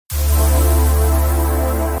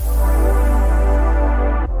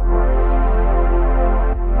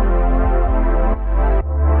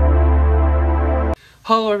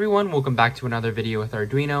Hello everyone, welcome back to another video with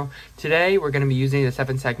Arduino. Today we're going to be using the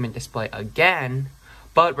 7-segment display again,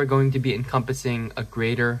 but we're going to be encompassing a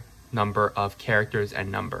greater number of characters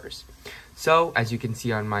and numbers. So as you can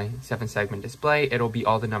see on my 7-segment display, it'll be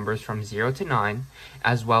all the numbers from 0 to 9,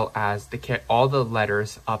 as well as all the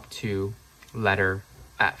letters up to letter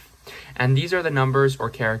F. And these are the numbers or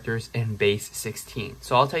characters in base 16.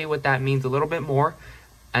 So I'll tell you what that means a little bit more,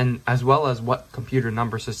 and as well as what computer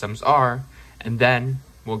number systems are, and then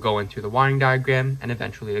we'll go into the wiring diagram and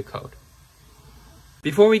eventually the code.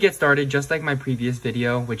 Before we get started, just like my previous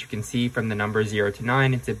video, which you can see from the number 0 to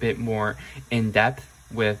 9, it's a bit more in-depth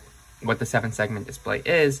with what the 7-segment display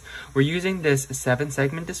is. We're using this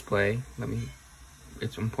 7-segment display.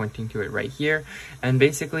 I'm pointing to it right here, and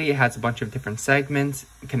basically it has a bunch of different segments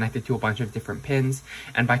connected to a bunch of different pins,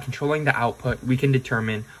 and by controlling the output we can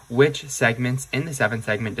determine which segments in the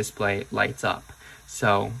 7-segment display lights up.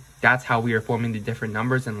 So that's how we are forming the different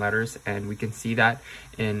numbers and letters, and we can see that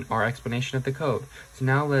in our explanation of the code. So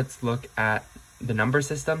now let's look at the number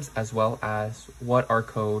systems as well as what our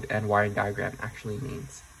code and wiring diagram actually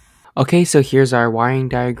means. Okay, so here's our wiring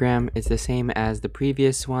diagram. It's the same as the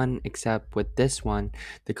previous one, except with this one,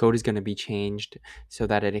 the code is going to be changed so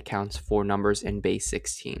that it accounts for numbers in base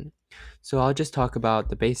 16. So I'll just talk about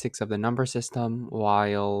the basics of the number system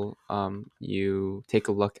while you take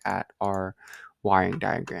a look at our wiring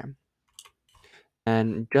diagram.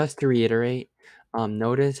 And just to reiterate,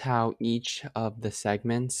 notice how each of the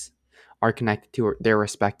segments are connected to their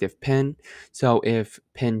respective pin. So if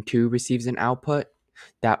pin 2 receives an output,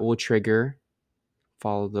 that will trigger,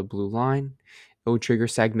 follow the blue line, it will trigger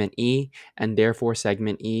segment E, and therefore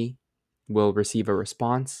segment E will receive a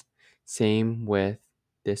response. Same with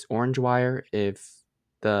this orange wire. If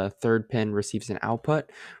the third pin receives an output,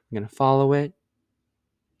 we're going to follow it,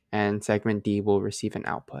 and segment D will receive an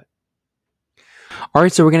output. All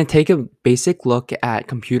right, so we're going to take a basic look at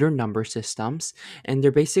computer number systems, and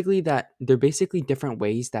they're basically different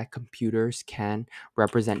ways that computers can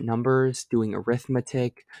represent numbers, doing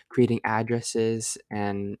arithmetic, creating addresses,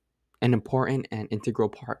 and an important and integral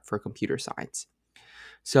part for computer science.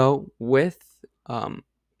 So with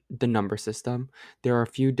the number system, there are a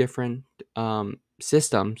few different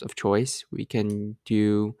systems of choice. We can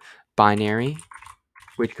do binary,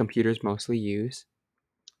 which computers mostly use.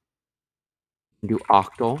 Do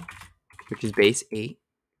octal, which is base 8.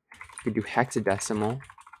 We can do hexadecimal,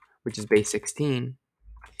 which is base 16.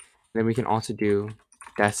 Then we can also do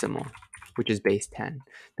decimal, which is base 10.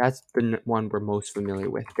 That's the one we're most familiar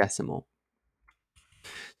with, decimal. So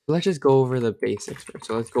let's just go over the basics first.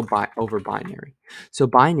 So let's go over binary. So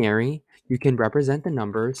binary, you can represent the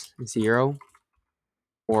numbers 0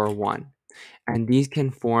 or 1. And these can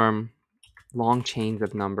form long chains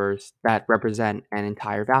of numbers that represent an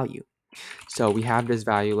entire value. So we have this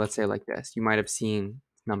value, let's say like this. You might have seen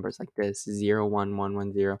numbers like this, 0, 1, 1,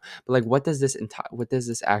 1, 0. But like, what does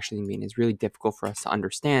this actually mean? It's really difficult for us to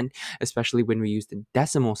understand, especially when we use the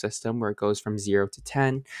decimal system where it goes from 0 to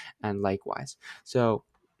 10 and likewise. So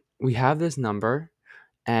we have this number,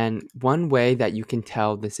 and one way that you can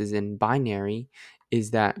tell this is in binary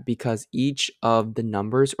is that because each of the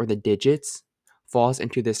numbers or the digits falls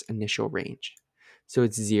into this initial range. So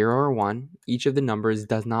it's 0 or 1. Each of the numbers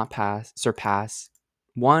does not surpass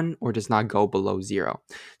 1 or does not go below 0.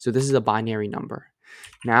 So this is a binary number.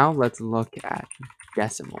 Now let's look at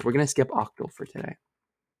decimal. We're going to skip octal for today.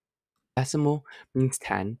 Decimal means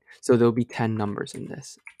 10, so there'll be 10 numbers in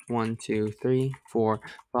this. 1, 2, 3, 4,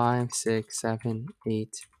 5, 6, 7,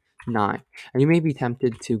 8, 9. And you may be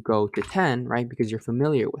tempted to go to 10, right, because you're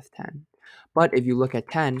familiar with 10. But if you look at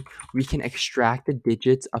 10, we can extract the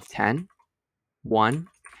digits of 10, 1,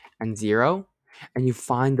 and 0, and you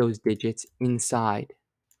find those digits inside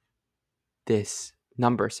this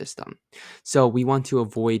number system. So we want to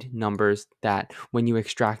avoid numbers that when you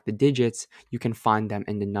extract the digits, you can find them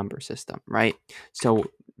in the number system, right? So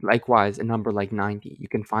likewise, a number like 90, you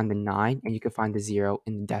can find the 9 and you can find the 0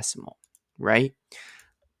 in the decimal, right?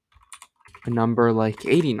 A number like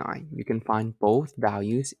 89, you can find both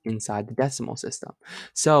values inside the decimal system.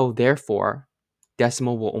 So therefore,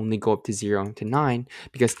 decimal will only go up to 0 to 9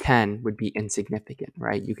 because 10 would be insignificant,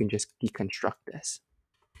 right? You can just deconstruct this.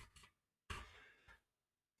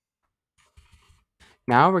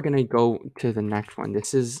 Now we're going to go to the next one.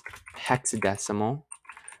 This is hexadecimal,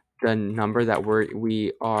 the number that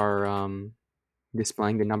we are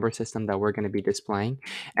displaying, the number system that we're going to be displaying.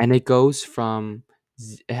 And it goes from,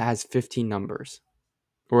 it has 15 numbers.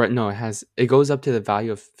 or no, it goes up to the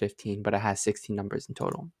value of 15, but it has 16 numbers in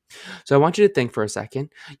total. So I want you to think for a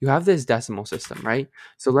second. You have this decimal system, right?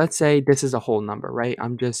 So let's say this is a whole number, right?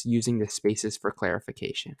 I'm just using the spaces for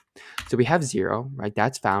clarification. So we have 0, right?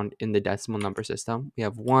 That's found in the decimal number system. We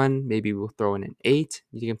have 1, maybe we'll throw in an 8.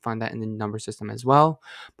 You can find that in the number system as well.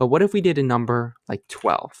 But what if we did a number like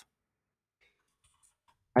 12?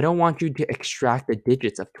 I don't want you to extract the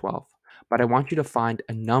digits of 12, but I want you to find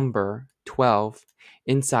a number 12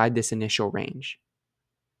 inside this initial range.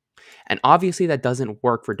 And obviously that doesn't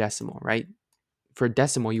work for decimal, right? For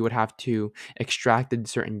decimal, you would have to extract the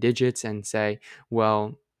certain digits and say,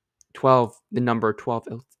 well, 12, the number 12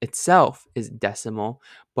 itself is decimal,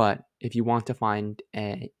 but if you want to find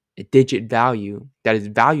a digit value that is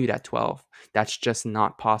valued at 12, that's just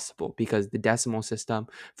not possible because the decimal system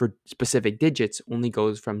for specific digits only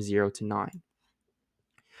goes from 0 to 9.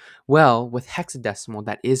 Well, with hexadecimal,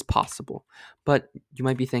 that is possible, but you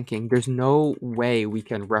might be thinking there's no way we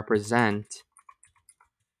can represent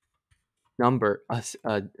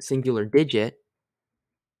a singular digit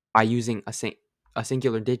by using a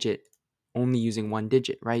singular digit only using one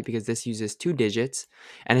digit, right? Because this uses two digits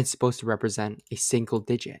and it's supposed to represent a single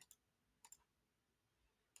digit.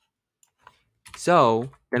 So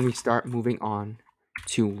then we start moving on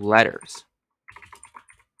to letters.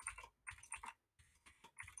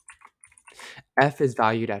 F is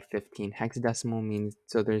valued at 15. Hexadecimal means,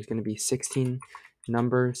 so there's going to be 16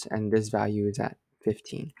 numbers and this value is at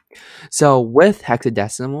 15. So with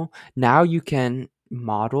hexadecimal, now you can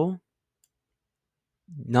model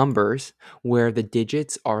numbers where the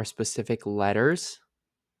digits are specific letters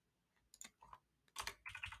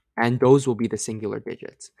and those will be the singular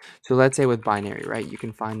digits. So let's say with binary, right? You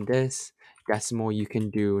can find this decimal, you can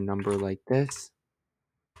do a number like this.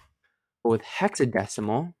 But with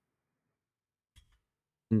hexadecimal,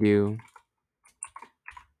 you can do,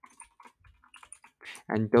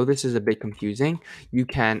 and though this is a bit confusing, you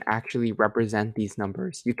can actually represent these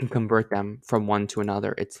numbers. You can convert them from one to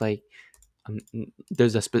another. It's like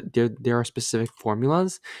there are specific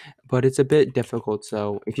formulas, but it's a bit difficult.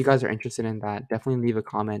 So if you guys are interested in that, definitely leave a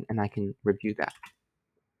comment and I can review that.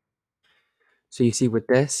 So you see with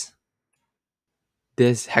this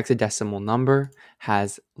hexadecimal number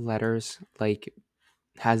has letters like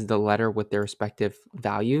has the letter with their respective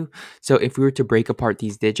value. So if we were to break apart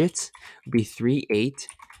these digits, it would be 3, 8,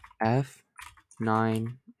 F,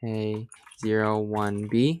 9, A, 0, 1,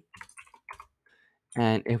 B.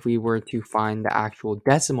 And if we were to find the actual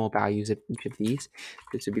decimal values of each of these,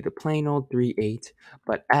 this would be the plain old 3, 8,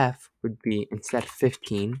 but F would be instead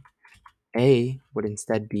 15, A would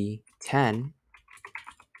instead be 10,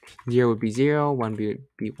 0 would be 0, 1 would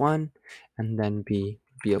be 1, and then B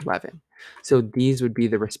would be 11. So these would be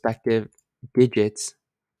the respective digits,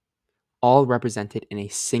 all represented in a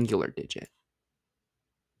singular digit.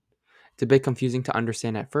 It's a bit confusing to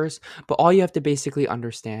understand at first, but all you have to basically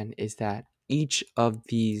understand is that each of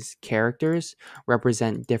these characters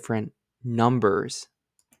represent different numbers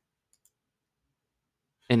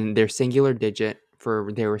in their singular digit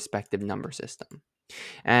for their respective number system.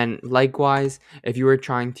 And likewise, if you were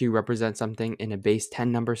trying to represent something in a base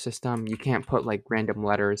 10 number system, you can't put like random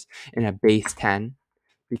letters in a base 10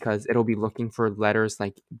 because it'll be looking for letters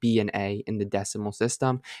like B and A in the decimal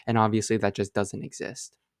system, and obviously that just doesn't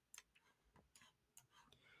exist.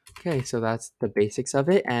 Okay, so that's the basics of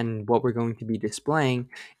it, and what we're going to be displaying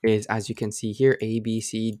is, as you can see here, A, B,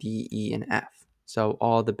 C, D, E, and F. So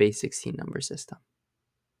all the base 16 number system.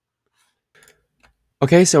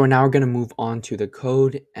 Okay, so now we're going to move on to the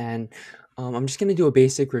code, and I'm just going to do a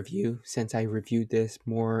basic review since I reviewed this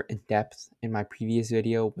more in depth in my previous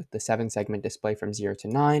video with the 7-segment display from 0 to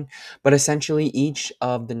 9. But essentially, each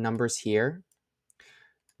of the numbers here,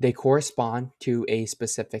 they correspond to a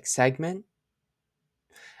specific segment,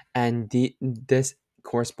 and this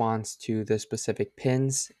corresponds to the specific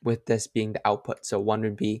pins, with this being the output. So 1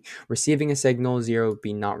 would be receiving a signal, 0 would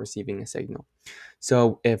be not receiving a signal.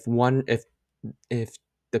 So if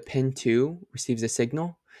the pin 2 receives a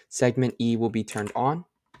signal, segment E will be turned on.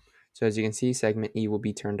 So as you can see, segment E will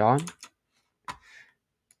be turned on.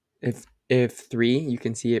 If 3, you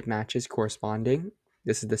can see it matches corresponding.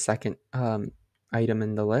 This is the second item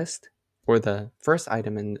in the list, or the first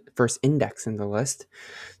item in first index in the list.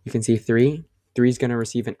 You can see 3. 3 is going to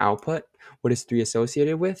receive an output. What is 3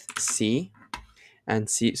 associated with? C. And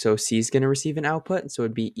C, so C is going to receive an output. So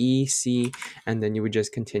it'd be E, C, and then you would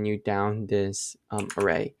just continue down this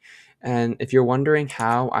array. And if you're wondering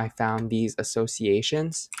how I found these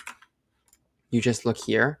associations, you just look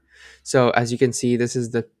here. So as you can see, this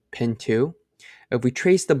is the pin 2. If we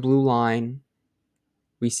trace the blue line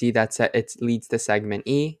we see that it leads to segment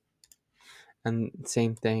E, and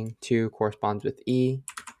same thing, 2 corresponds with E.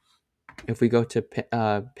 If we go to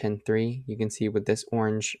pin 3, you can see with this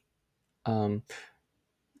orange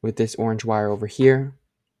wire over here,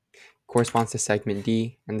 corresponds to segment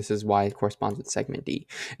D, and this is why it corresponds with segment D.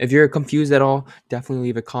 If you're confused at all, definitely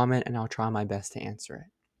leave a comment and I'll try my best to answer it.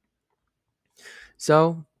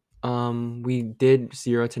 So we did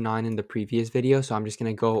 0 to 9 in the previous video, so I'm just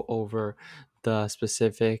going to go over the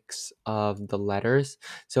specifics of the letters.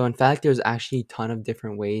 So in fact, there's actually a ton of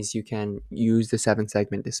different ways you can use the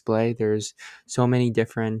 7-segment display. There's so many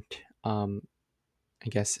different, I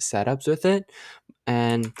guess, setups with it.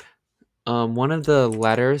 And one of the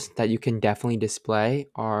letters that you can definitely display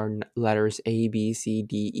are letters A, B, C,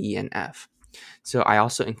 D, E, and F. So I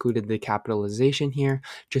also included the capitalization here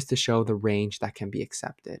just to show the range that can be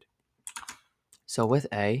accepted. So with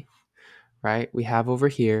A, right, we have over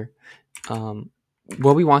here,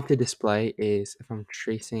 what we want to display is, if I'm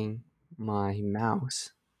tracing my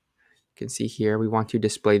mouse, you can see here, we want to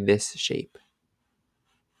display this shape.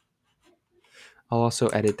 I'll also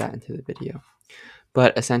edit that into the video.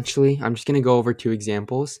 But essentially, I'm just going to go over 2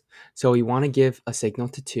 examples. So we want to give a signal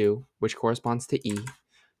to 2, which corresponds to E.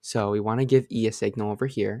 So we want to give E a signal over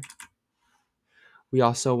here. We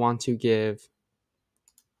also want to give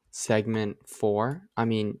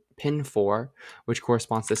pin 4, which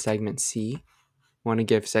corresponds to segment C. We want to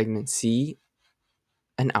give segment C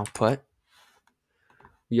an output.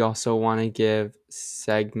 We also want to give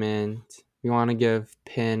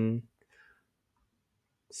pin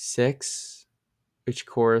 6, which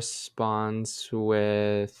corresponds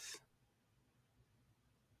with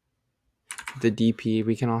the DP.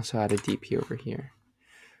 We can also add a DP over here.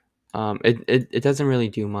 It doesn't really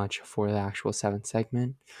do much for the actual 7th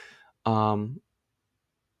segment. Oh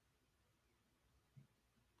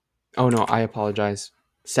no, I apologize.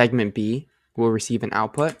 Segment B will receive an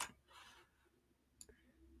output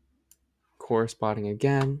corresponding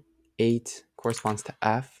again. 8 corresponds to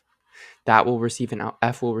F. F will receive an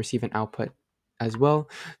output as well.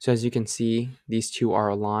 So as you can see, these 2 are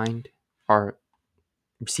aligned, are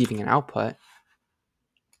receiving an output.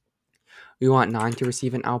 We want 9 to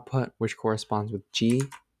receive an output, which corresponds with G.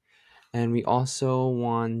 And we also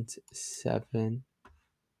want 7.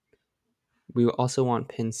 We also want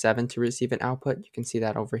pin 7 to receive an output. You can see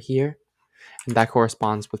that over here. And that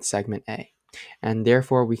corresponds with segment A. And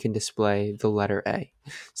therefore, we can display the letter A.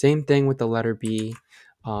 Same thing with the letter B.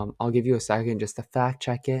 I'll give you a second just to fact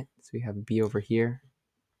check it. So we have B over here.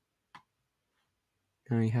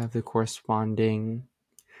 And we have the corresponding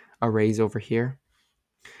arrays over here.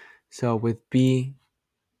 So with B,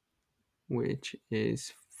 which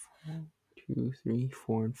is 1, 2, 3,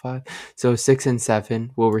 4, and 5. So 6 and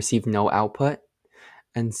 7 will receive no output.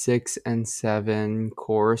 And 6 and 7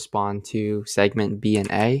 correspond to segment B and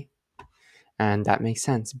A. And that makes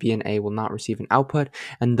sense. B and A will not receive an output,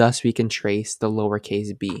 and thus we can trace the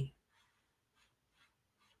lowercase b.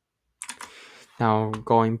 Now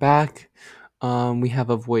going back, we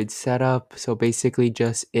have a void setup. So basically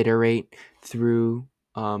just iterate through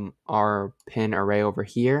our pin array over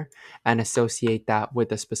here and associate that with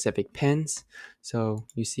the specific pins. So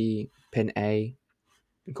you see pin A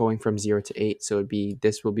going from 0 to 8, so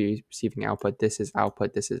this will be receiving output, this is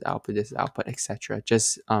output, this is output, this is output, etc.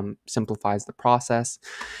 Just simplifies the process.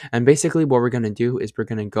 And basically what we're going to do is we're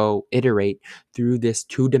going to go iterate through this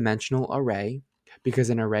 2-dimensional array,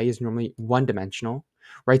 because an array is normally 1-dimensional,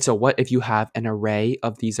 right? So what if you have an array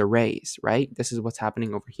of these arrays, right? This is what's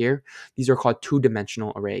happening over here. These are called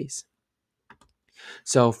 2-dimensional arrays.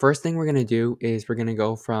 So first thing we're going to do is we're going to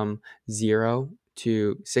go from 0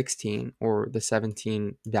 to 16, or the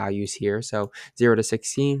 17 values here. So 0 to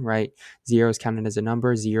 16, right? 0 is counted as a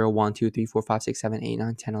number. 0, 1, 2, 3, 4, 5, 6, 7, 8,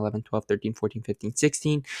 9, 10, 11, 12, 13, 14, 15,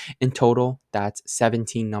 16. In total, that's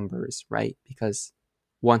 17 numbers, right? Because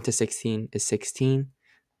 1 to 16 is 16,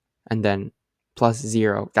 and then plus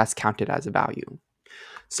 0, that's counted as a value.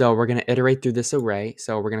 So we're going to iterate through this array.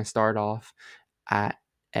 So we're going to start off at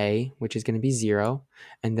A, which is going to be 0,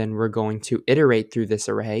 and then we're going to iterate through this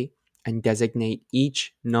array and designate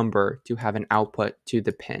each number to have an output to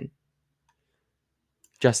the pin,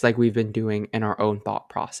 just like we've been doing in our own thought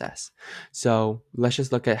process. So let's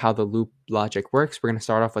just look at how the loop logic works. We're going to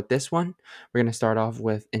start off with this one. We're going to start off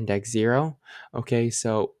with index 0. Okay,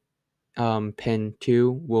 so pin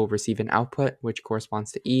 2 will receive an output, which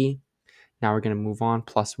corresponds to E. Now we're going to move on.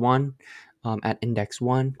 Plus 1 at index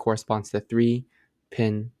 1 corresponds to 3.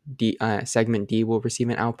 Pin D, segment D will receive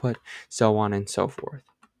an output, so on and so forth.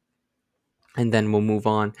 And then we'll move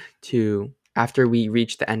on to, after we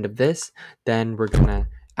reach the end of this, then we're going to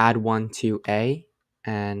add 1 to A,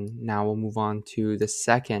 And now we'll move on to the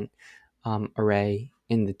second array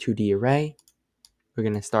in the 2D array. We're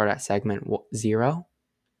going to start at segment 0.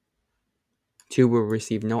 2 will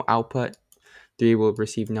receive no output. 3 will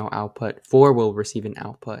receive no output. 4 will receive an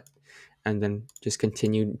output. And then just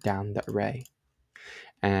continue down the array.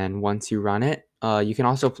 And once you run it, you can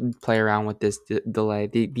also play around with this delay.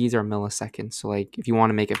 These are milliseconds. So like if you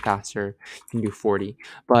want to make it faster, you can do 40.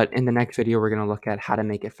 But in the next video, we're going to look at how to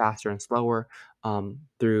make it faster and slower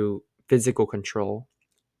through physical control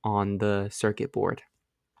on the circuit board.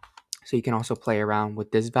 So you can also play around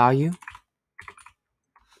with this value.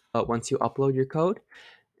 But once you upload your code,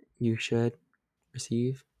 you should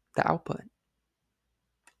receive the output.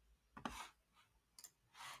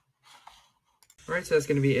 Alright, so that's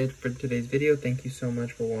going to be it for today's video. Thank you so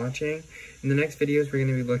much for watching. In the next videos, we're going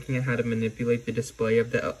to be looking at how to manipulate the display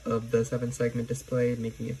of the 7-segment display,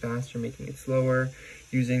 making it faster, making it slower,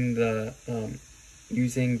 using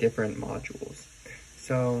different modules.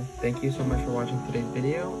 So thank you so much for watching today's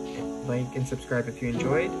video. Like and subscribe if you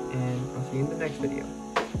enjoyed, and I'll see you in the next video.